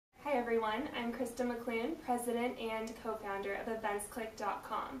everyone, I'm Kristin, President and co-founder of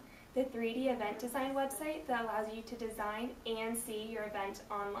EventsClique.com, the 3D event design website that allows you to design and see your event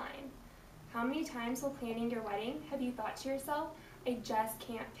online. How many times while planning your wedding have you thought to yourself, I just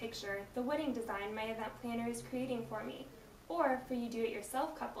can't picture the wedding design my event planner is creating for me? Or for you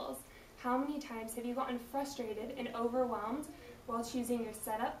do-it-yourself couples, how many times have you gotten frustrated and overwhelmed while choosing your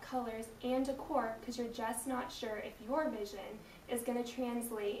setup, colors, and decor because you're just not sure if your vision is going to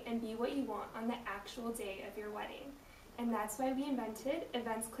translate and be what you want on the actual day of your wedding? And that's why we invented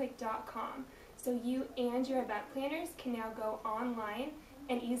EventsClique.com, so you and your event planners can now go online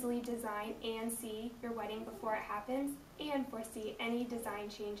and easily design and see your wedding before it happens and foresee any design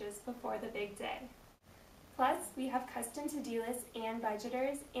changes before the big day. Plus, we have custom to-do lists and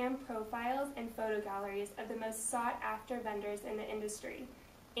budgeters and profiles and photo galleries of the most sought-after vendors in the industry.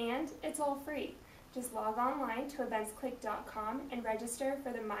 And it's all free. Just log online to EventsClique.com and register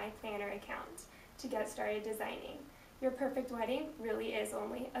for the My Planner account to get started designing. Your perfect wedding really is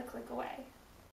only a click away.